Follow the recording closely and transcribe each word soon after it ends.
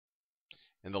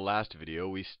In the last video,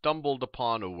 we stumbled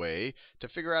upon a way to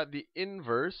figure out the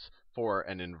inverse for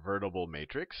an invertible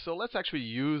matrix. So let's actually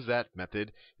use that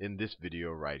method in this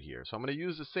video right here. So I'm going to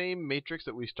use the same matrix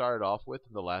that we started off with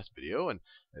in the last video, and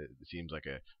it seems like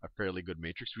a fairly good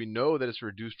matrix. We know that its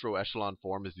reduced row echelon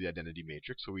form is the identity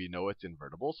matrix, so we know it's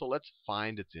invertible. So let's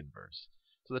find its inverse.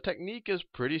 So the technique is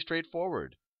pretty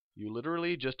straightforward. You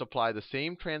literally just apply the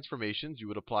same transformations you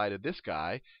would apply to this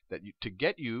guy to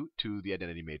get you to the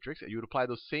identity matrix, and you would apply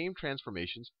those same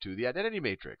transformations to the identity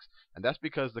matrix. And that's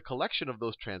because the collection of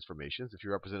those transformations, if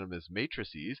you represent them as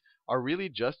matrices, are really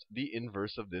just the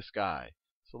inverse of this guy.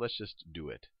 So let's just do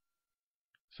it.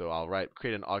 So I'll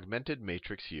create an augmented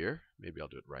matrix here. Maybe I'll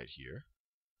do it right here.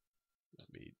 Let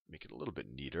me make it a little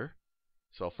bit neater.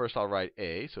 So first I'll write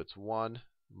A. So it's 1,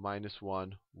 minus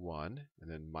 1, 1, and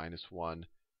then minus 1,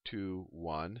 2,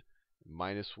 1,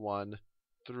 minus 1,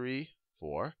 3,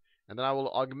 4. And then I will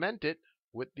augment it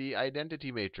with the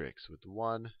identity matrix with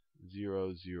 1,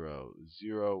 0, 0,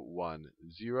 0, 1,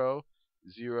 0,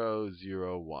 0,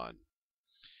 0, 1.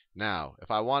 Now,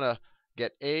 if I want to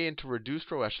get A into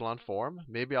reduced row echelon form,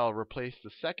 maybe I'll replace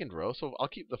the second row. So I'll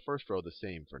keep the first row the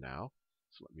same for now.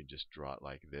 So let me just draw it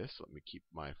like this. Let me keep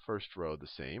my first row the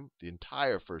same, the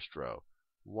entire first row.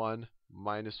 1,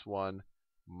 minus 1,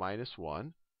 minus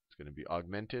 1. It's going to be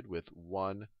augmented with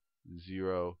 1,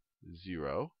 0,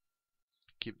 0.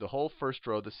 Keep the whole first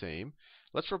row the same.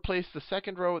 Let's replace the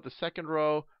second row with the second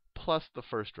row plus the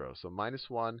first row. So minus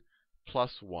 1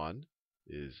 plus 1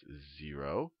 is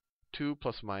 0. 2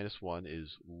 plus minus 1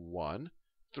 is 1.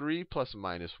 3 plus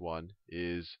minus 1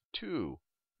 is 2.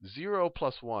 0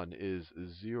 plus 1 is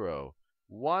 0.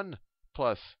 1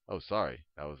 plus, oh sorry,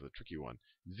 that was a tricky one.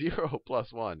 0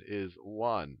 plus 1 is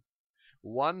 1.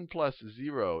 1 plus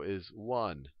 0 is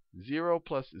 1. 0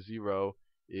 plus 0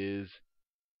 is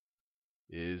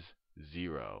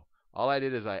 0. All I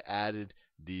did is I added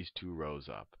these two rows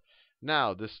up.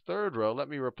 Now, this third row, let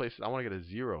me replace it. I want to get a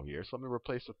 0 here. So let me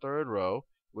replace the third row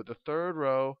with the third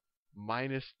row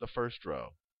minus the first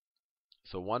row.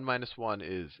 So 1 minus 1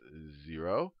 is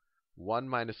 0. 1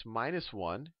 minus minus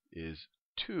 1 is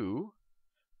 2.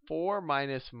 4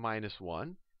 minus minus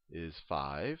 1 is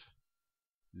 5.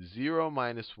 0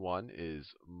 minus 1 is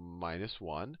minus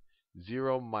 1.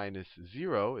 0 minus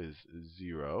 0 is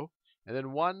 0. And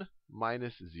then 1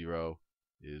 minus 0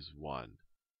 is 1.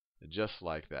 Just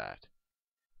like that.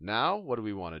 Now, what do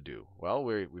we want to do? Well,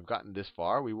 we've gotten this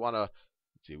far. We want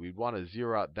to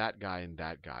zero out that guy and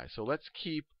that guy. So let's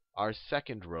keep our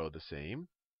second row the same.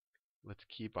 Let's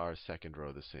keep our second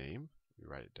row the same. Let me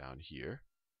write it down here.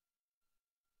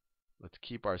 Let's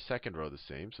keep our second row the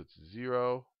same. So it's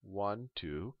 0, 1,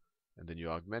 2. And then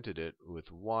you augmented it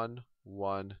with 1,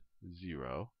 1,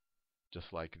 0.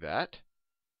 Just like that.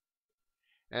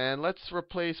 And let's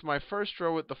replace my first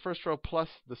row with the first row plus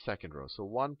the second row. So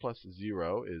 1 plus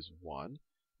 0 is 1.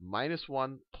 Minus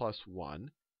 1 plus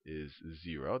 1 is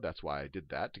 0. That's why I did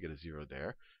that, to get a 0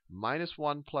 there. Minus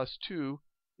 1 plus 2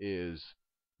 is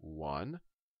 1.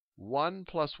 1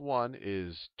 plus 1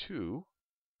 is 2.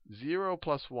 0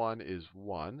 plus 1 is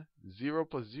 1. 0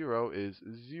 plus 0 is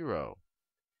 0.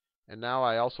 And now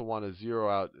I also want to zero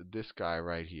out this guy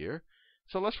right here.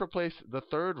 So let's replace the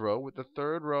third row with the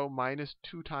third row minus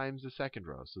 2 times the second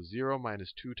row. So 0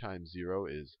 minus 2 times 0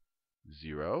 is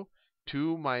 0.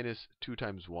 2 minus 2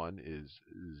 times 1 is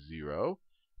 0.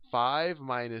 5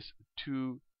 minus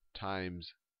 2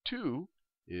 times 2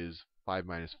 is 5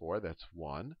 minus 4. That's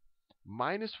 1.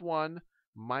 Minus 1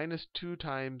 minus 2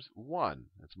 times 1.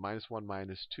 That's minus 1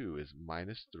 minus 2 is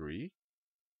minus 3.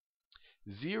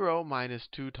 0 minus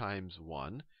 2 times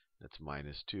 1. That's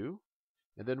minus 2.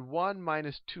 And then 1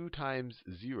 minus 2 times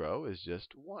 0 is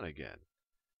just 1 again.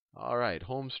 All right,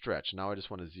 home stretch. Now I just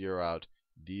want to zero out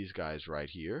these guys right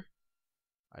here.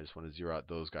 I just want to zero out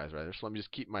those guys right there. So let me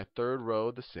just keep my third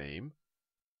row the same.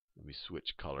 Let me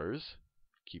switch colors.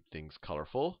 Keep things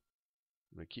colorful.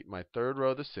 I'm going to keep my third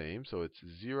row the same. So it's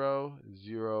 0,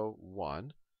 0,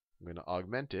 1. I'm going to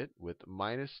augment it with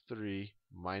minus 3,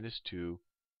 minus 2,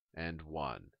 and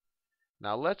 1.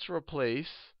 Now let's replace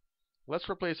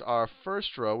our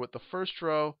first row with the first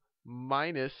row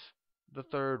minus the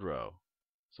third row.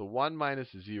 So 1 minus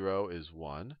 0 is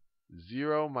 1.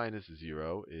 0 minus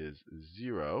 0 is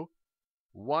 0.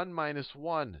 1 minus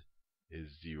 1 is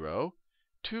 0.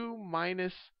 2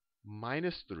 minus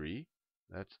minus 3,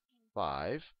 that's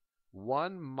 5.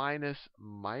 1 minus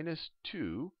minus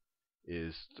 2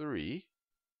 is 3.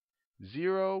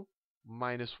 0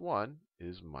 minus 1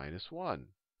 is minus 1.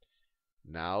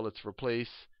 Now let's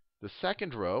replace the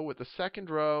second row with the second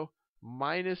row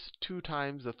minus 2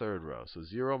 times the third row. So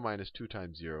 0 minus 2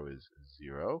 times 0 is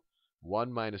 0.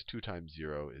 1 minus 2 times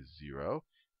 0 is 0.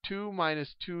 2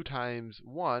 minus 2 times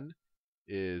 1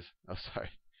 is, oh, sorry.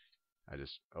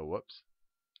 Whoops.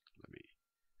 Let me.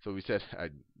 So we said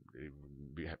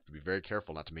we have to be very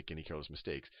careful not to make any careless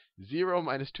mistakes. 0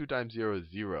 minus 2 times 0 is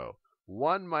 0.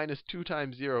 1 minus 2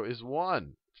 times 0 is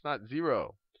 1. It's not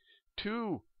 0.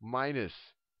 2 minus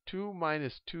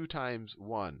 2 times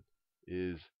 1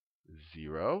 is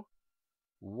 0.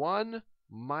 1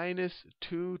 minus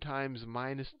 2 times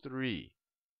minus 3.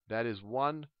 That is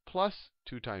 1 plus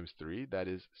 2 times 3. That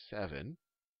is 7.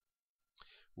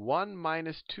 1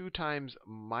 minus 2 times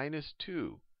minus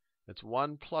 2. That's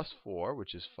 1 plus 4,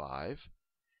 which is 5.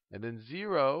 And then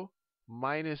 0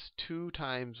 minus 2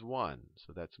 times 1.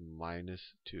 So that's minus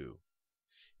 2.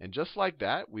 And just like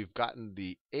that, we've gotten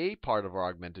the A part of our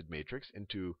augmented matrix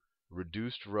into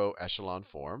reduced row echelon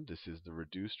form. This is the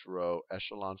reduced row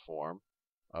echelon form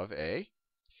of A.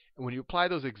 And when you apply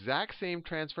those exact same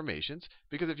transformations,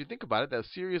 because if you think about it, that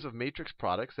series of matrix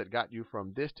products that got you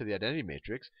from this to the identity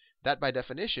matrix, that by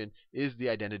definition is the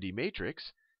identity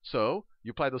matrix. So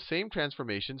you apply those same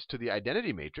transformations to the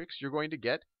identity matrix, you're going to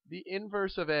get the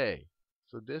inverse of A.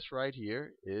 So this right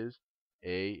here is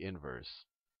A inverse.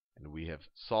 And we have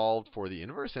solved for the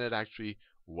inverse, and it actually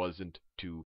wasn't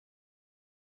too